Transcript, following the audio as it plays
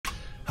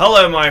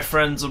Hello my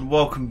friends and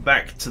welcome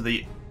back to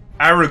the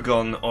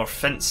Aragon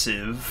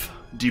offensive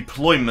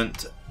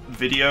deployment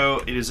video.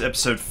 It is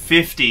episode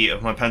 50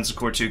 of my Panzer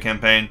Corps 2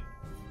 campaign.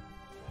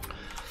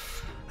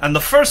 And the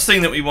first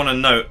thing that we want to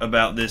note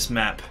about this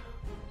map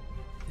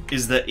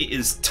is that it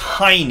is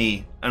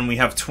tiny and we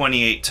have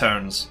 28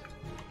 turns.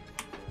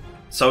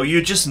 So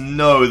you just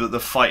know that the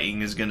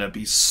fighting is going to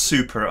be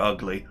super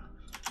ugly.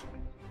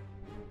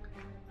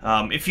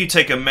 If you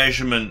take a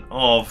measurement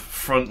of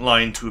front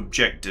line to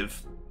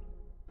objective,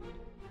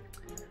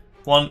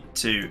 1,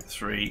 2,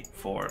 3,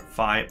 4,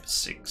 5,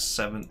 6,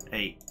 7,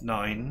 8,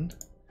 9,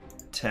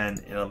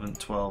 10, 11,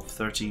 12,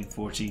 13,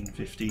 14,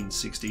 15,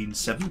 16,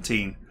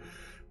 17.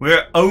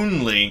 We're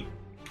only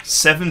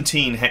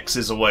 17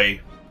 hexes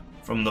away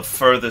from the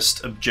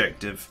furthest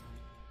objective.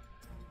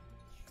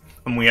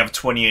 And we have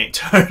 28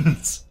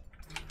 turns.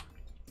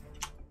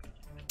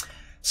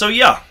 So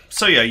yeah,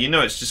 you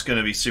know it's just going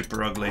to be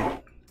super ugly.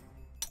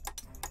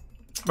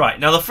 Right,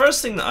 now the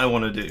first thing that I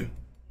want to do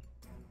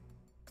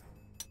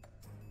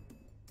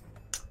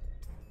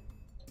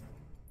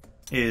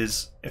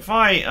is if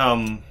I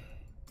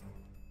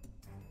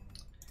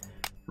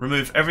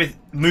move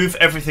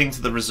everything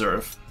to the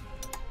reserve.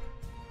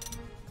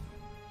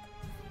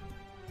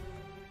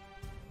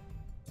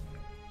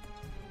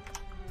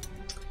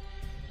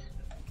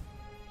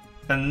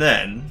 And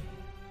then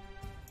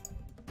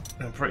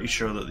I'm pretty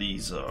sure that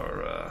these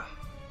are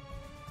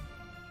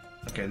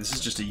okay, this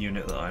is just a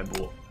unit that I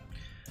bought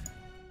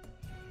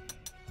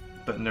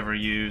but never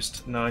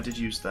used. No, I did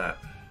use that.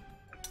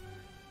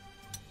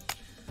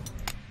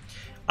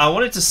 I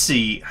wanted to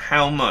see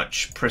how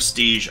much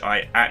prestige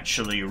I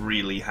actually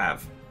really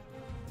have.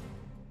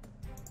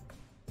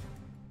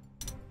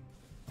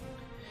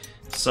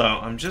 So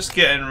I'm just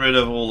getting rid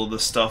of all of the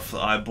stuff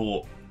that I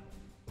bought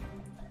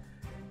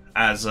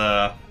as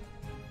a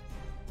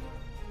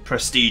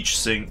prestige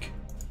sink.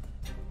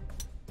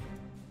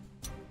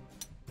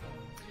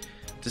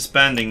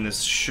 Disbanding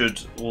this should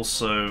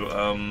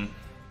also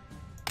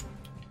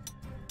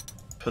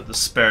put the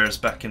spares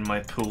back in my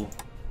pool.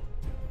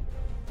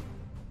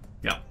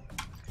 Yeah.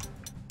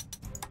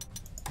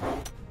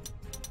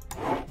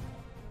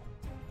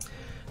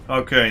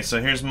 Okay,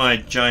 so here's my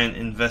giant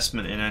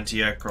investment in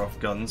anti-aircraft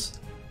guns.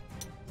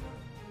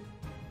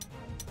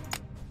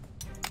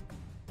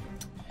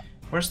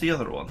 Where's the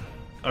other one?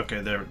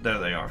 Okay, there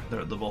they are.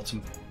 They're at the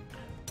bottom.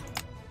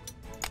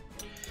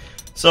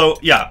 So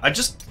yeah,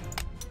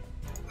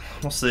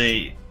 what's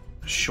the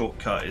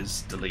shortcut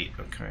is delete.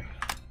 Okay.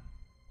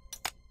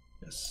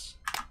 Yes.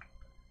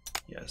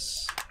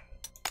 Yes.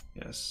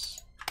 Yes.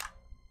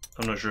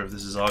 I'm not sure if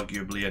this is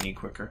arguably any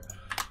quicker.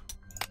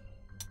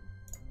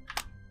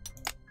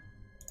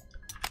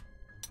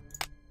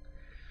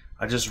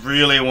 I just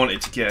really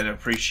wanted to get an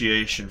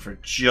appreciation for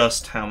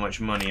just how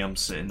much money I'm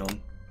sitting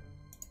on.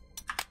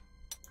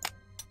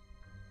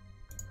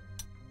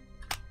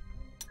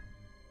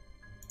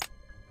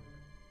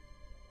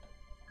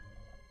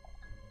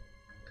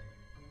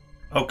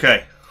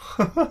 Okay.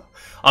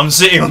 I'm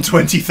sitting on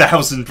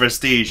 20,000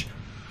 prestige.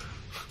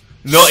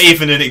 Not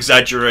even an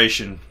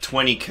exaggeration.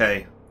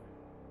 20k.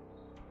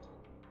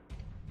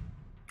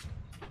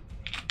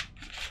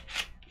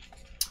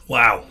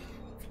 Wow.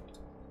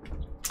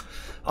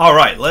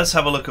 Alright, let's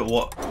have a look at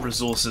what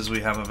resources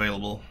we have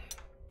available.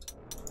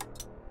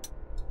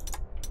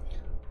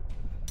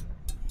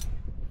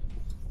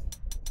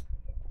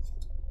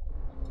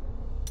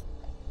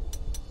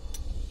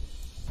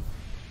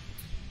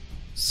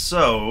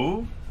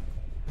 So,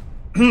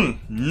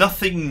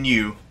 nothing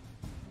new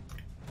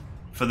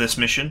for this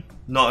mission.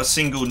 Not a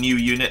single new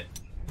unit.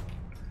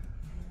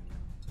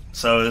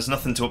 So there's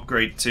nothing to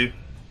upgrade to.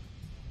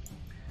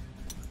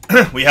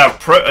 We have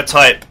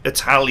prototype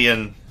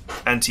Italian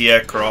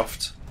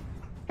anti-aircraft.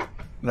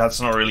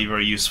 That's not really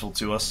very useful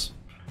to us.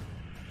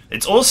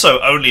 It's also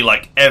only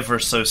like ever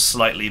so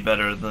slightly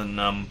better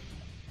than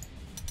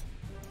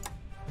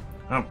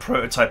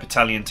prototype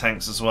Italian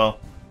tanks as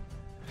well.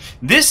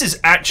 This is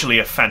actually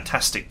a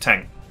fantastic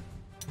tank.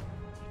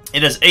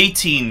 It has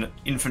 18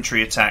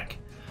 infantry attack,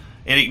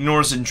 it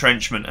ignores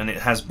entrenchment, and it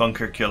has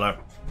bunker killer.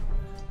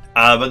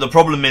 But the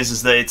problem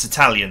is that it's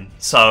Italian,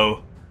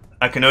 so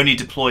I can only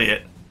deploy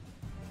it.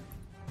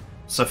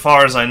 So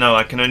far as I know,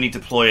 I can only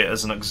deploy it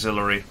as an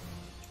auxiliary.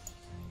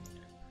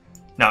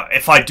 Now,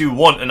 if I do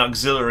want an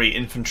auxiliary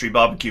infantry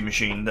barbecue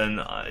machine,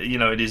 then, you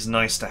know, it is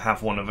nice to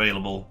have one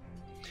available.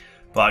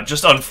 But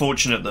just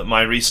unfortunate that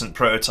my recent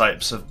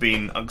prototypes have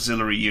been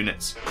auxiliary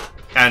units,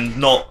 and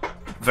not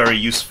very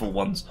useful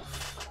ones.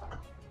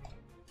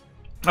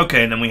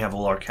 Okay, and then we have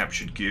all our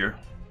captured gear,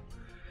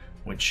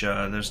 which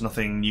there's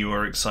nothing new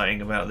or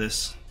exciting about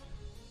this.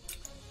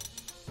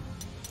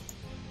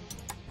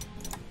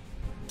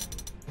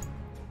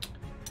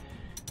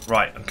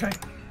 Right, okay.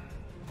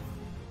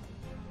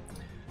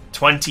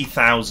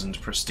 20,000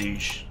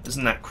 prestige.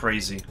 Isn't that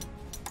crazy?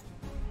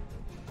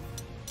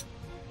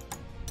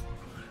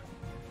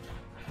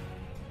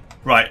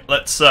 Right,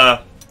 let's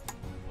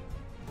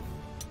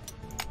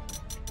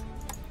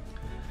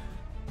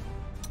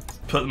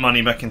put the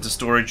money back into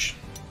storage.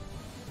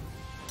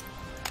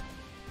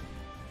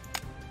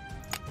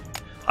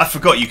 I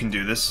forgot you can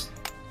do this.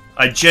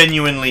 I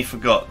genuinely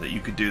forgot that you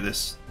could do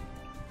this.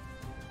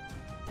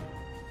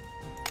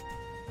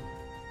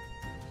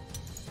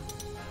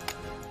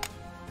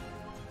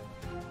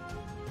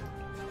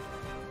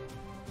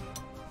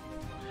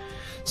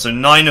 So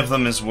 9 of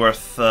them is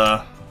worth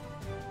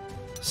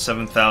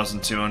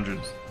 7,200.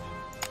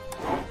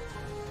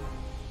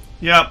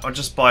 Yep, I'll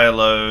just buy a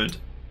load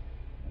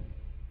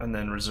and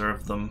then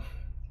reserve them.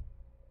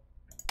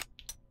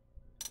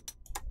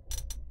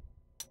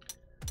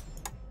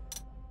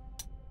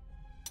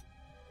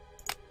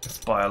 Let's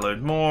buy a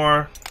load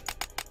more.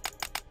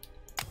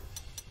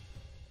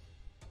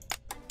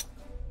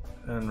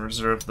 And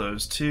reserve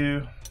those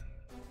too.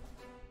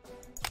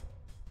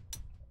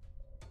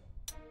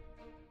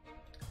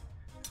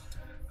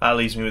 That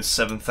leaves me with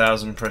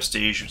 7,000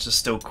 prestige, which is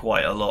still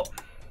quite a lot.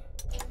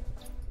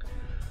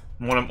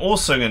 And what I'm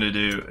also going to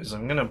do is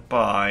I'm going to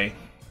buy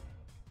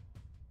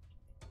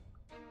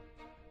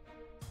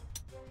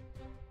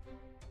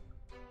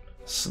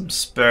some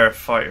spare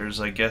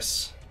fighters, I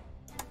guess.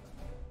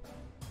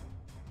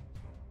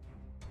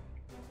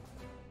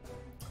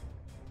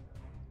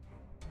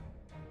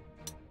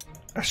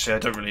 Actually, I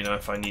don't really know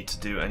if I need to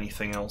do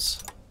anything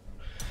else.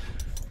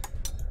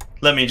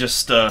 Let me just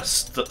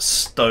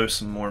stow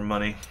some more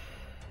money.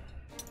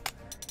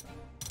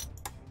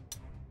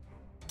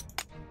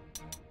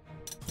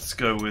 Let's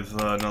go with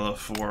another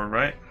 4,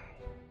 right?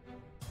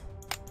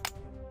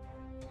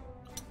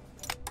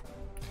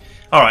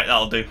 Alright,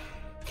 that'll do.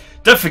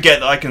 Don't forget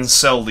that I can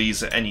sell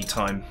these at any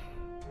time.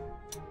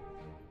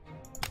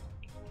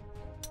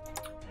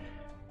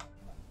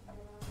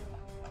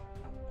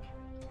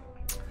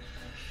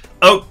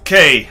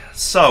 Okay,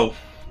 so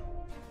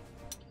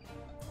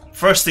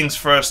first things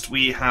first,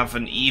 we have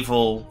an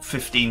evil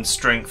 15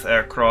 strength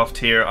aircraft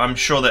here. I'm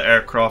sure that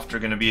aircraft are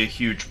going to be a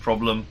huge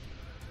problem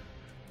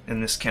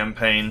in this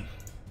campaign.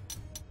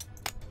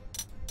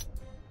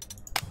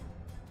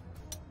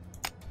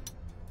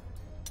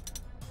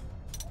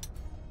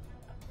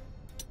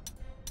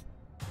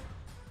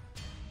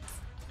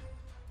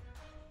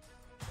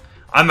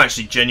 I'm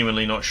actually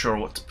genuinely not sure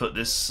what to put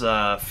this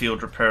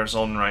field repairs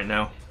on right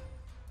now.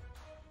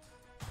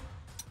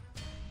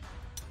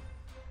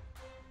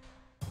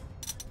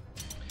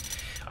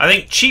 I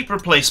think cheap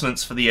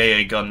replacements for the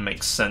AA gun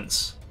makes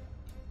sense.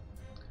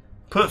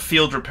 Put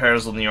field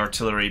repairs on the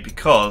artillery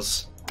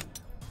because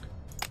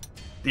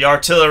the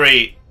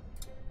artillery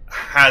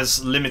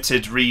has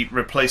limited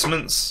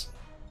replacements,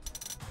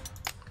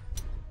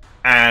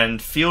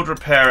 and field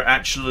repair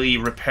actually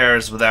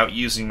repairs without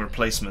using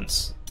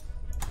replacements.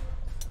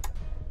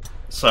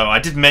 So I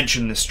did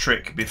mention this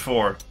trick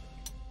before.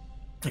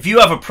 If you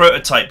have a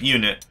prototype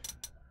unit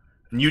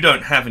and you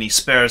don't have any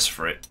spares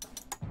for it,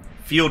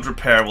 field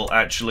repair will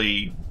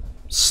actually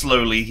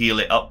slowly heal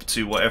it up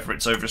to whatever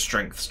its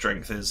overstrength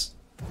strength is.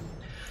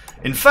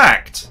 In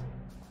fact,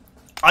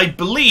 I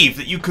believe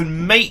that you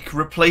can make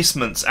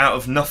replacements out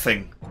of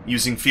nothing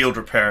using field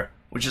repair,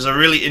 which is a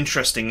really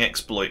interesting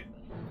exploit.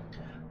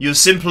 You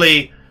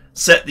simply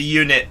set the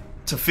unit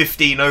to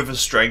 15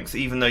 overstrength,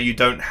 even though you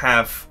don't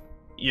have,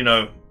 you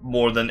know,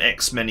 more than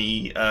X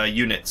many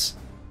units.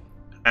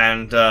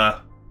 And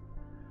so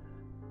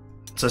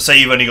say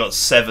you've only got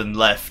 7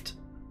 left.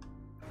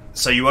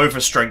 So you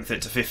overstrength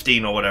it to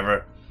 15 or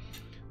whatever,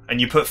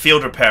 and you put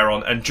field repair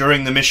on, and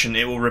during the mission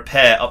it will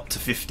repair up to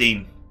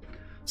 15.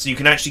 So you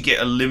can actually get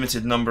a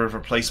limited number of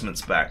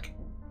replacements back.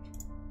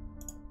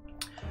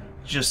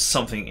 Just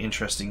something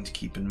interesting to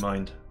keep in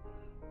mind.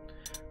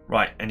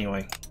 Right,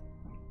 anyway.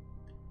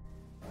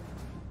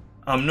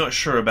 I'm not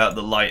sure about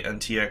the light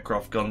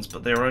anti-aircraft guns,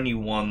 but they're only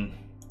one.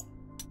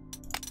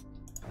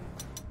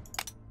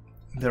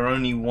 They're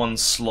only 1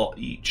 slot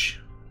each.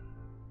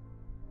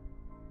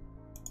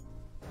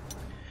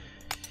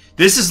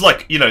 This is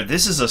like, you know,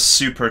 this is a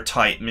super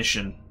tight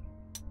mission.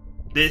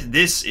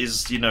 This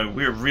is, you know,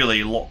 we're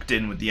really locked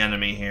in with the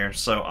enemy here,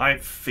 so I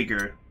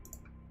figure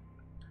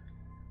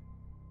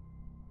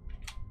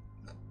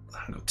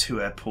I've got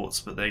 2 airports,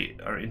 but they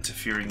are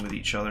interfering with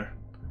each other.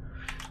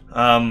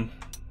 Oh,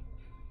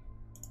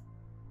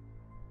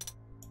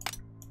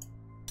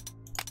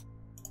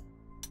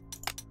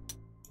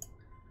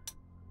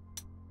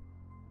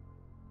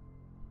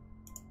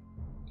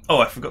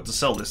 I forgot to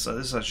sell this. So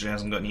this actually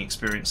hasn't got any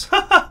experience.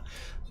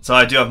 So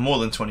I do have more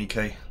than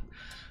 20k.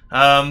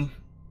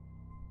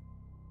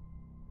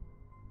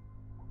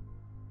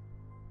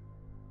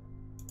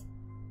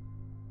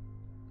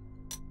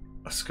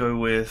 Let's go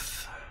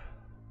with...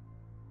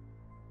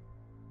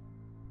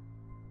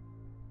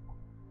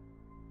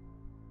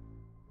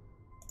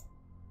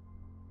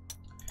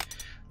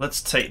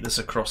 Let's take this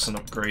across and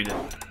upgrade it.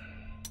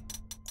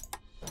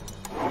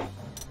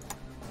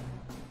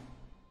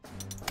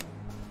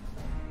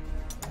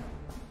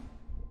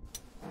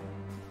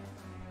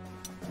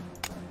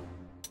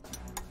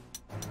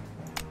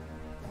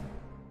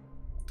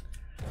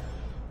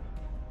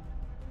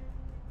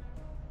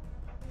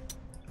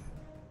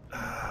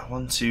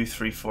 One, 2,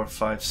 3, 4,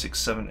 5, 6,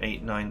 7,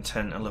 8, 9,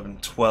 10, 11,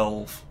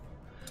 12.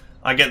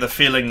 I get the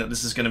feeling that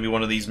this is going to be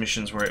one of these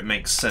missions where it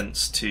makes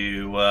sense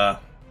to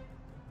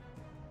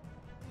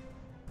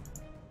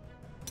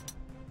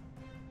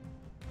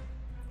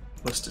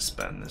let's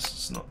disband this.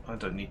 It's not. I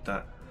don't need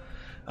that.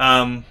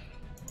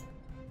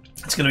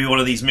 It's going to be one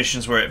of these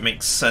missions where it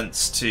makes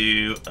sense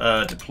to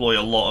deploy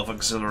a lot of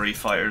auxiliary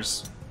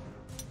fighters.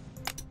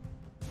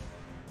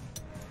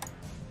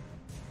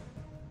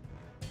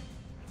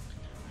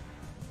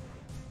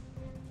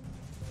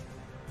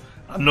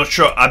 I'm not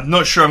sure I'm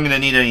going to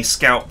need any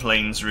scout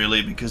planes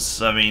really, because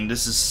I mean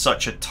this is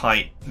such a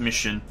tight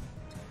mission.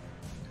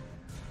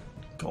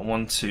 Got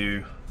 1,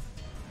 2,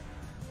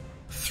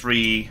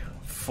 3,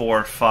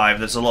 4, 5.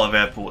 There's a lot of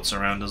airports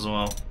around as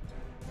well.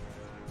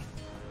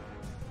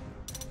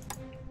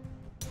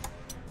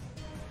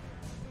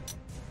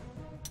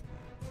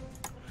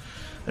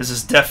 This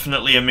is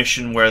definitely a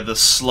mission where the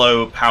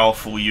slow,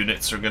 powerful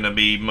units are going to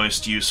be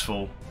most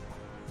useful.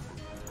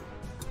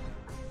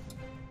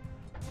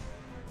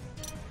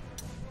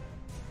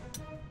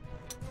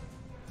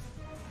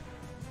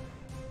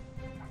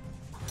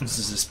 This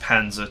is this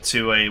Panzer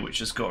 2A, which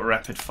has got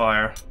rapid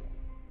fire.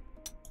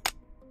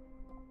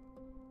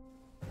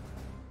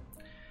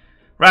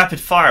 Rapid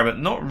fire, but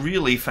not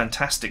really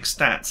fantastic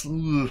stats.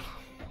 Ugh.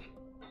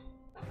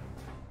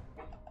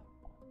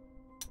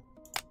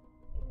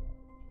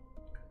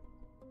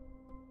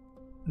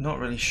 Not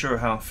really sure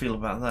how I feel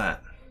about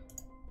that.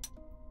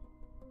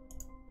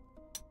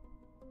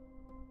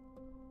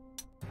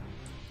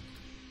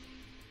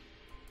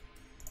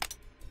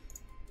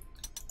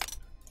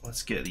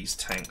 Let's get these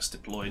tanks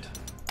deployed.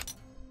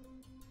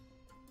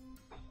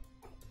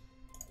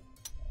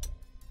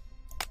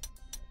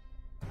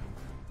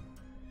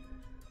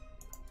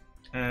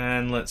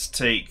 And let's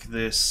take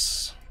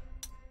this.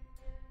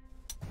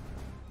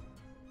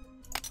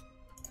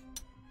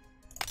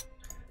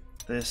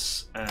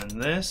 This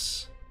and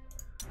this.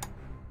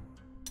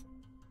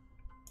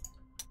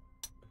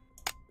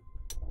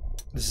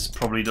 This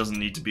probably doesn't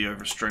need to be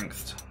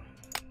overstrengthed.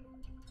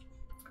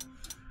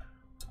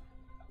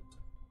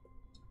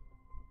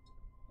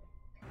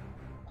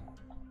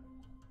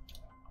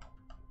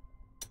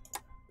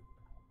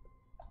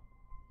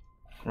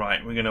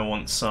 Right, we're going to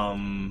want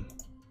some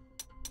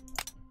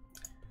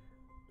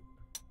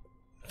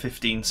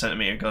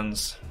 15cm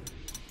guns.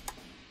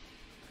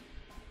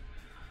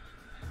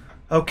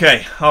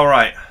 Okay,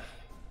 alright.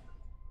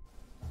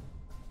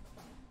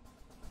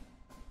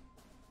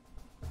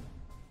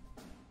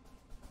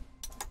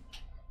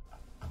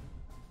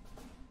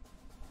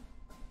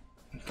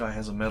 Guy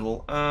has a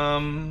medal. Let's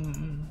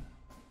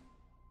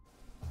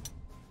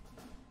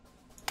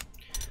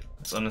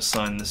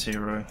unassign this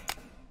hero.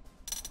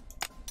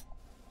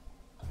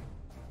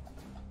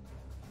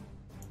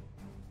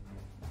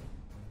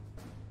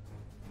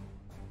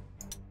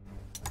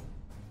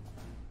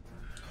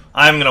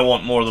 I'm going to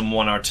want more than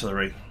one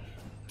artillery,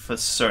 for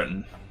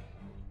certain.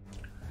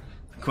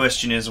 The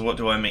question is, what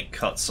do I make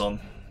cuts on?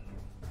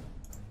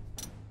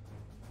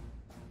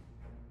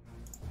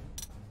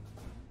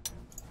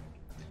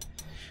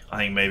 I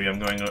think maybe I'm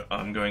going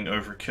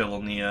overkill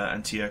on the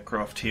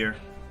anti-aircraft here.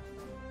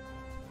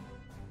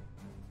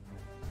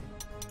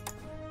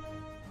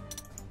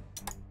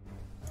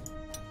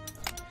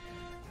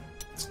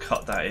 Let's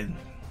cut that in.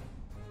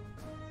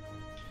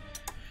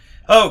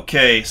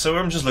 Okay, so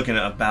I'm just looking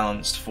at a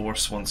balanced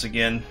force once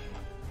again.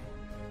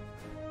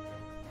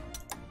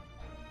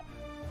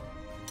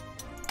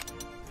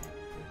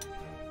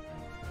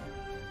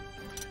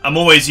 I'm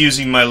always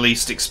using my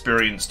least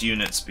experienced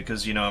units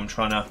because, you know, I'm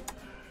trying to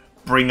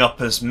bring up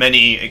as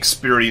many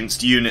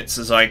experienced units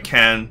as I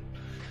can.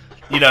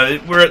 You know,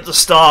 we're at the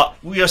start,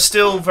 we are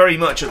still very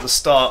much at the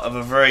start of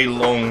a very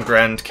long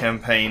grand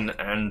campaign,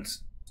 and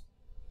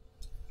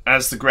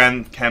as the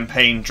grand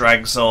campaign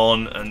drags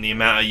on and the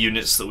amount of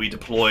units that we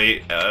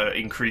deploy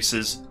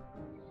increases,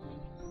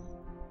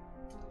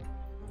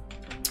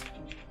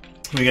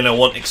 we're going to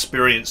want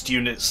experienced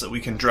units that we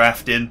can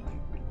draft in.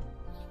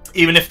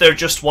 Even if they're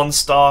just 1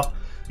 star,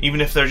 even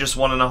if they're just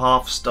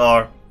 1.5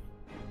 star,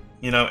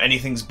 you know,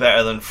 anything's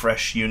better than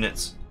fresh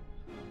units.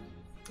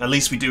 At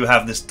least we do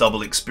have this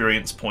double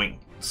experience point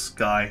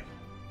guy.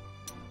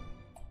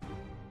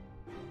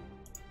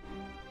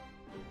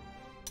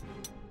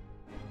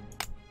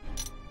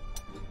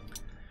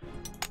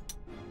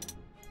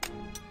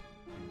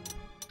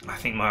 I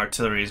think my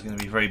artillery is going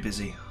to be very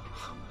busy.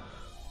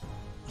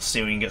 Let's see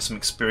if we can get some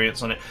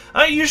experience on it.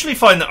 I usually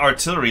find that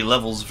artillery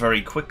levels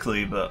very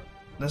quickly, but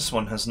this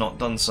one has not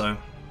done so.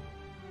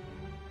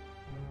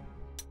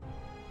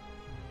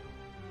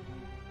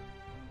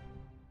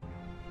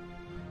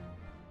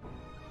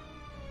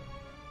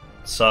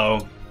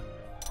 So,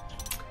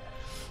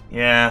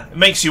 yeah, it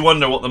makes you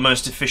wonder what the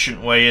most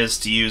efficient way is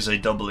to use a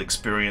double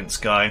experience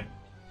guy.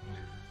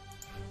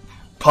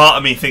 Part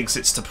of me thinks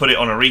it's to put it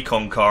on a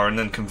recon car and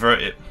then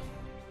convert it,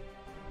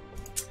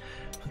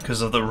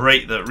 because of the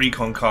rate that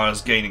recon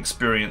cars gain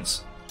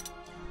experience.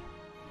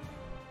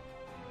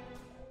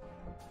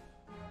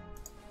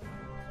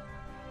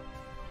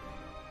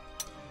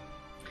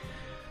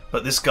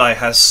 But this guy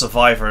has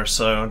Survivor,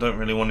 so I don't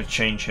really want to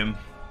change him.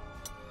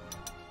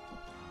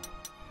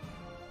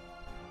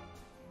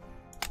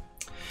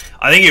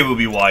 I think it would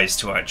be wise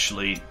to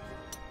actually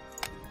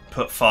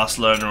put Fast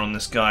Learner on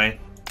this guy.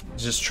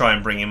 Just try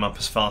and bring him up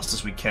as fast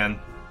as we can.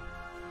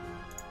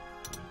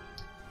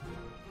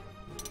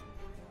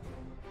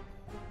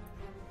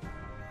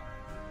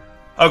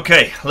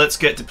 Okay, let's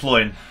get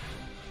deploying.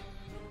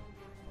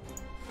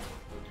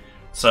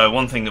 So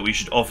one thing that we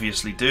should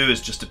obviously do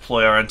is just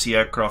deploy our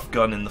anti-aircraft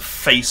gun in the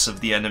face of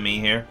the enemy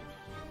here.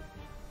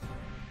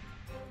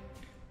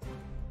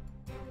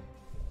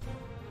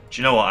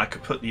 Do you know what? I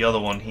could put the other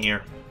one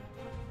here.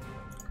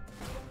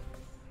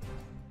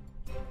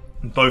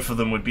 Both of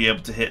them would be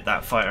able to hit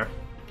that fighter.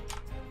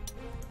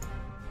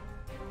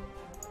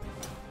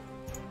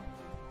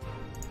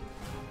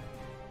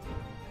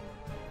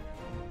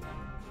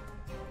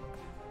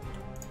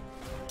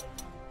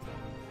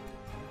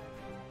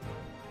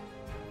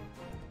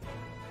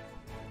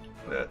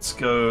 Let's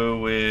go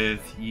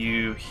with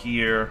you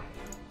here.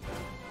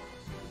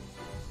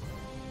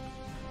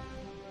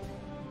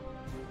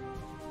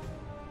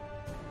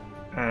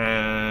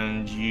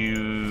 And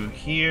you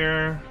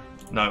here.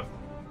 No.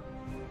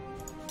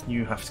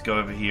 You have to go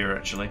over here,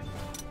 actually.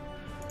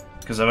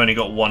 Because I've only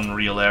got one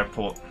real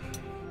airport.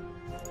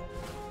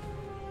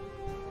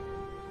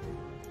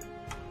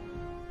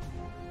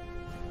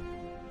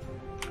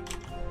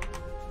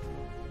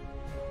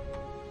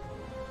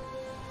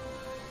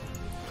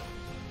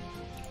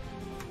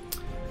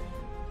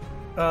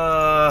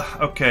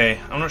 Okay.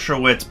 I'm not sure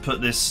where to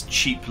put this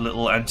cheap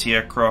little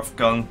anti-aircraft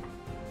gun.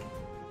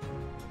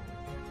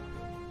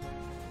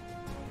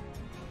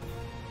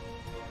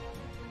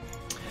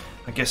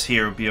 I guess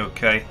here would be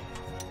okay.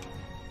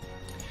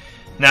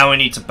 Now we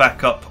need to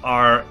back up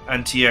our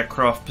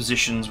anti-aircraft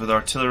positions with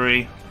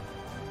artillery.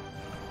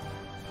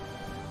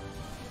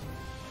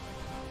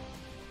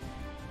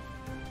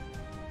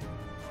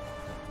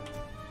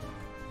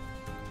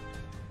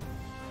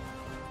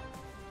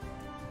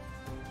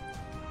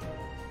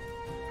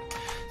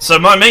 So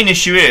my main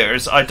issue here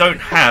is I don't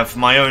have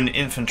my own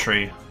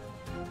infantry.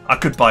 I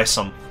could buy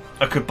some.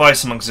 I could buy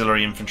some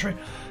auxiliary infantry.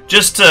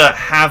 Just to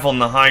have on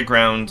the high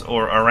ground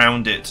or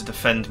around it to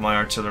defend my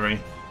artillery.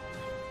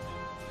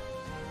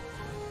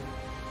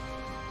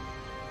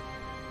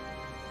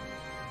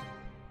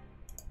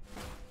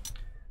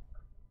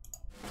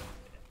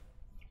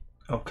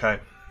 Okay.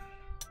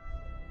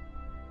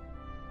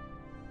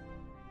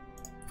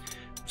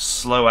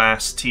 Slow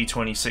ass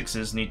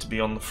T-26s need to be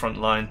on the front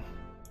line.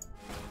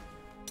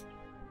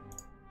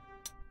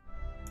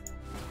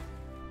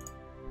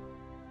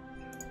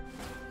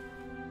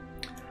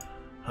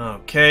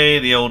 Okay,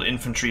 the old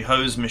infantry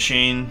hose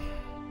machine.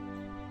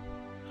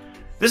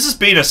 This has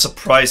been a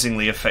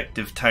surprisingly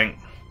effective tank.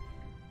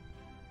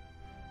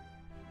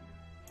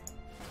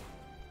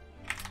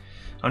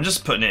 I'm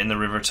just putting it in the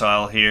river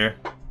tile here.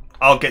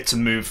 I'll get to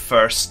move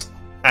first.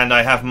 And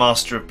I have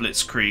Master of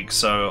Blitzkrieg,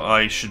 so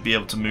I should be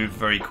able to move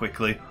very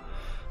quickly.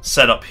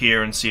 Set up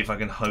here and see if I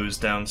can hose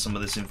down some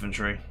of this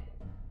infantry.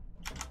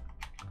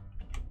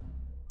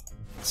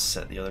 Let's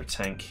set the other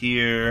tank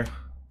here.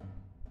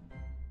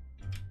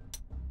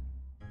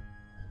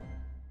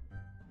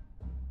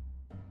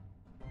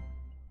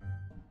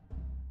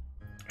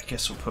 I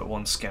guess we'll put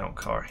one scout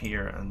car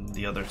here and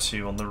the other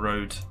two on the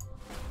road.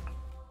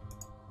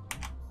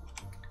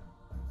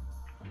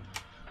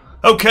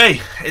 Okay,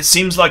 it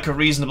seems like a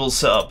reasonable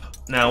setup.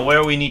 Now,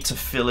 where we need to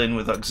fill in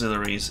with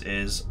auxiliaries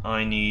is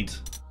I need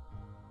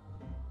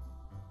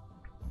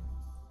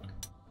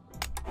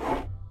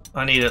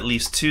at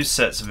least 2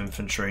 sets of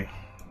infantry.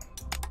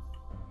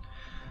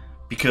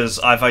 Because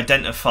I've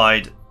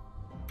identified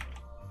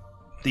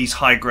these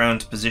high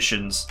ground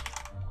positions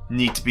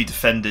need to be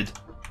defended.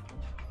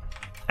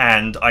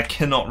 And I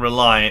cannot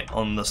rely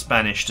on the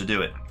Spanish to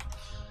do it.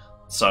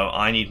 So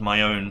I need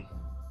my own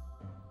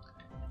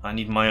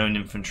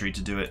infantry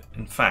to do it.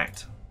 In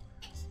fact,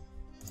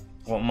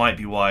 what might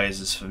be wise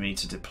is for me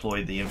to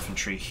deploy the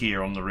infantry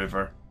here on the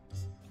river.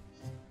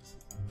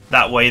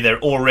 That way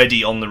they're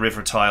already on the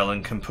river tile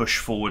and can push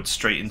forward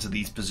straight into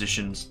these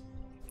positions.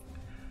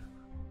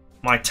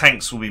 My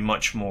tanks will be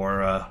much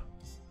more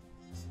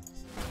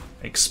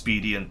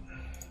expedient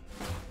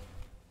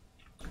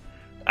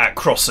at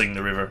crossing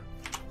the river.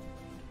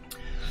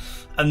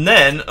 And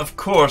then, of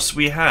course,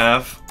 we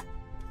have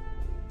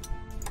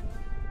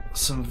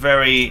some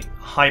very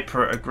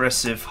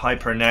hyper-aggressive,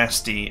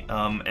 hyper-nasty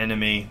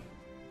enemy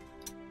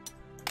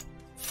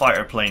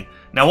fighter plane.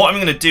 Now, what I'm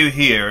going to do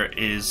here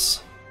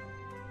is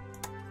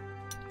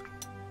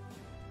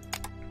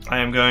I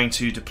am going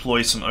to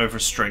deploy some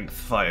overstrength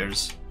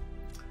fighters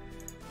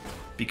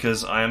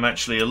because I am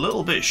actually a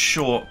little bit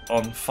short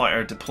on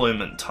fighter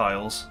deployment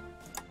tiles.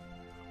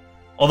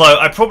 Although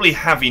I probably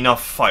have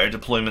enough fighter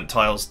deployment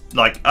tiles,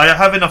 like I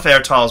have enough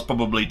air tiles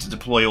probably to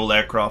deploy all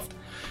aircraft.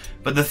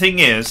 But the thing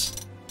is,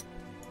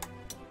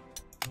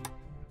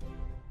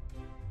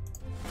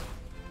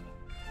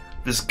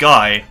 this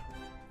guy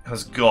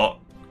has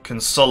got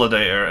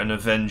Consolidator and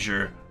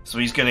Avenger, so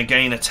he's going to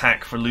gain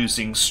attack for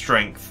losing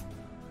strength.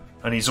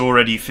 and he's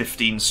already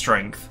 15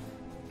 strength.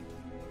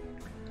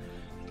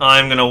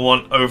 I'm going to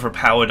want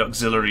overpowered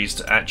auxiliaries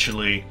to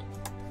actually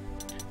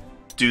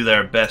do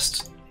their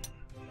best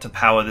to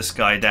power this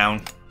guy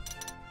down.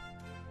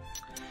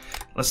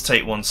 Let's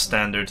take one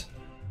standard.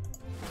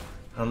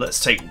 And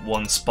let's take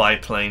one spy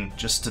plane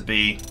just to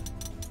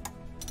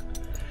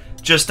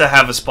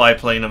have a spy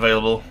plane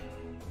available.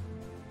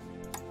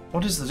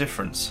 What is the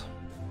difference?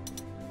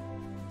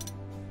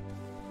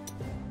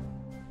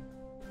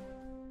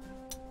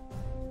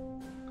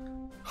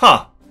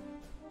 Huh.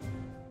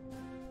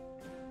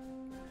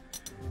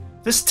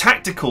 This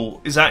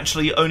tactical is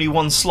actually only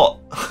one slot.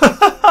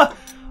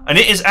 And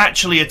it is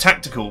actually a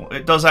tactical.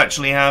 It does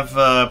actually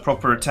have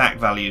proper attack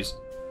values.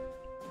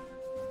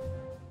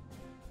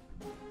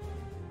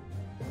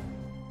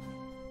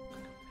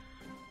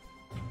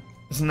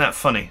 Isn't that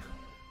funny?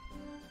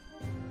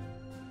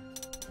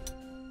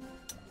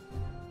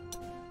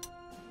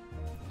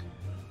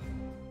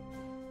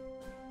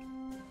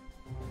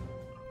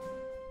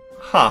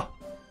 Huh.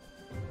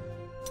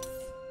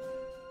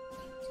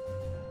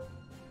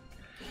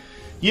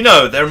 You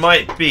know, there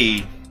might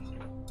be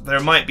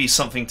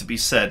something to be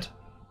said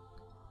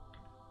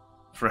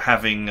for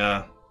having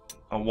a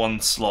one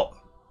slot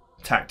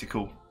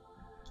tactical.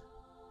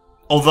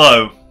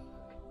 Although,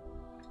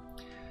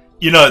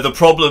 you know, the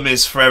problem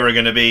is forever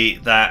going to be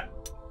that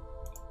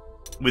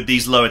with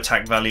these low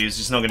attack values,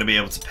 he's not going to be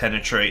able to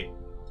penetrate.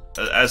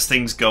 As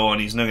things go on,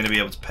 he's not going to be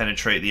able to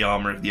penetrate the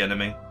armor of the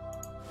enemy.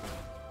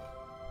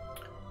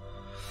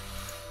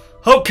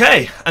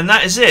 Okay, and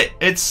that is it.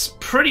 It's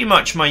pretty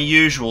much my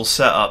usual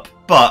setup,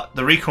 but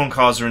the recon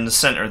cars are in the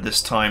center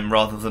this time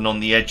rather than on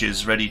the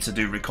edges, ready to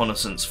do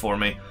reconnaissance for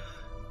me.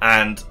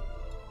 And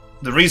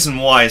the reason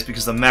why is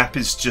because the map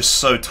is just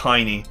so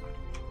tiny.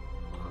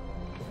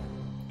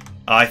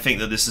 I think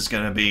that this is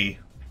going to be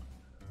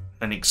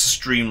an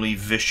extremely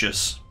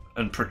vicious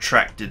and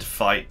protracted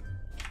fight.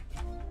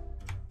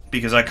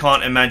 Because I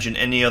can't imagine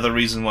any other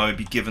reason why we'd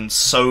be given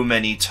so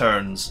many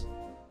turns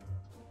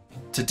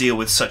to deal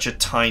with such a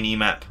tiny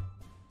map.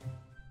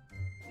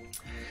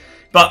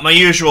 But my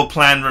usual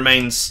plan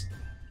remains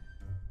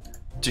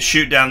to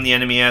shoot down the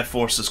enemy air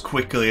force as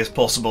quickly as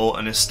possible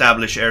and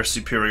establish air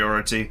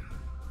superiority.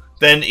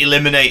 Then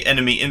eliminate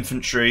enemy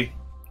infantry,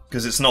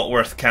 because it's not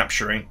worth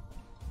capturing.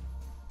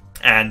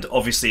 And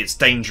obviously it's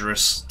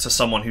dangerous to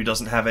someone who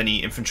doesn't have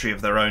any infantry of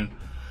their own.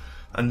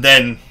 And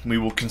then we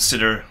will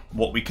consider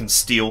what we can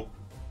steal.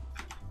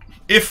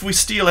 If we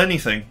steal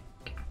anything.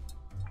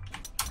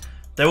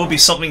 There will be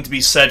something to be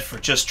said for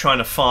just trying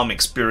to farm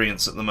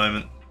experience at the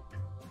moment.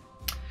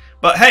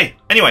 But hey,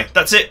 anyway,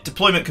 that's it.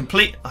 Deployment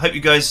complete. I hope you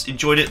guys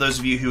enjoyed it, those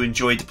of you who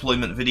enjoy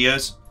deployment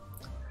videos.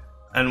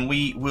 And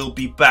we will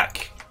be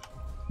back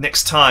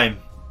next time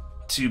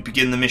to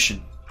begin the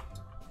mission.